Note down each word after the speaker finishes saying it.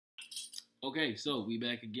Okay, so we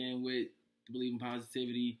back again with the Believe in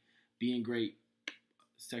Positivity, Being Great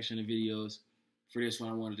section of videos. For this one,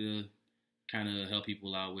 I wanted to kind of help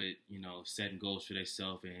people out with, setting goals for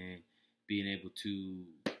themselves and being able to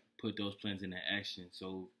put those plans into action.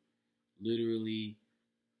 So literally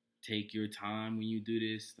take your time when you do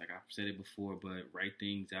this. Like I've said it before, but write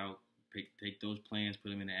things out. Take those plans, put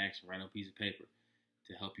them into action. Write on a piece of paper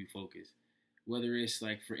to help you focus. Whether it's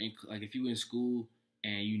like like if you in school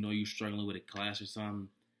and you're struggling with a class or something,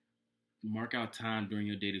 mark out time during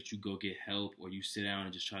your day that you go get help or you sit down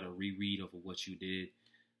and just try to reread over what you did.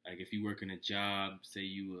 Like if you work in a job, say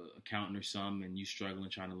you an accountant or something, and you struggling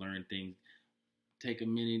trying to learn things, take a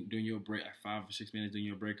minute during your break, like 5 or 6 minutes during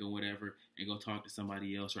your break or whatever, and go talk to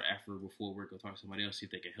somebody else, or after or before work, go talk to somebody else, see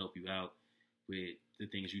if they can help you out with the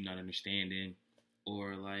things you're not understanding.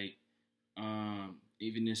 Or like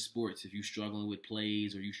even in sports, if you're struggling with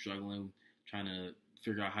plays or you struggling trying to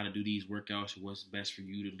figure out how to do these workouts or what's best for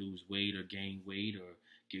you to lose weight or gain weight or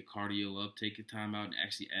get cardio up, take your time out and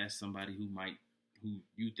actually ask somebody who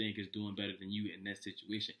you think is doing better than you in that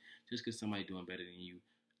situation. Just because somebody doing better than you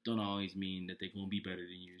don't always mean that they're going to be better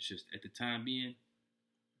than you. It's just at the time being,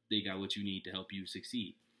 they got what you need to help you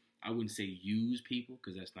succeed. I wouldn't say use people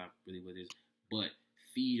because that's not really what it is, but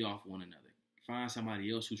feed off one another. Find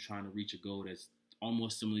somebody else who's trying to reach a goal that's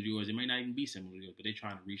almost similar to yours. It may not even be similar to yours, but they're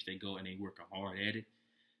trying to reach their goal and they working hard at it.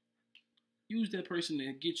 Use that person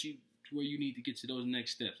to get you to where you need to get to those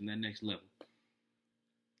next steps and that next level.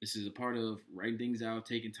 This is a part of writing things out,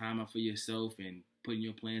 taking time out for yourself, and putting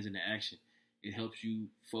your plans into action. It helps you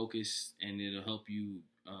focus, and it'll help you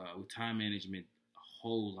with time management a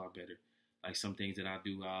whole lot better. Like some things that I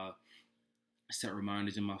do, I'll set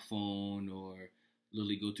reminders in my phone or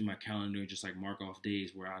literally go through my calendar and just like mark off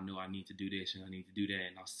days where I know I need to do this and I need to do that,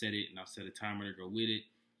 and I'll set it and I'll set a timer to go with it,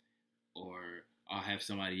 or I'll have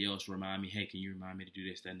somebody else remind me, hey, can you remind me to do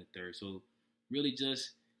this, that, and the third. So really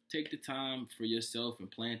just take the time for yourself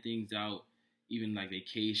and plan things out, even like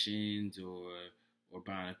vacations or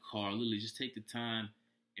buying a car. Literally just take the time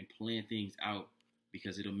and plan things out,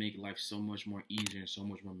 because it'll make life so much more easier and so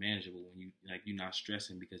much more manageable when you're not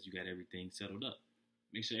stressing because you got everything settled up.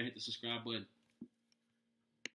 Make sure you hit the subscribe button.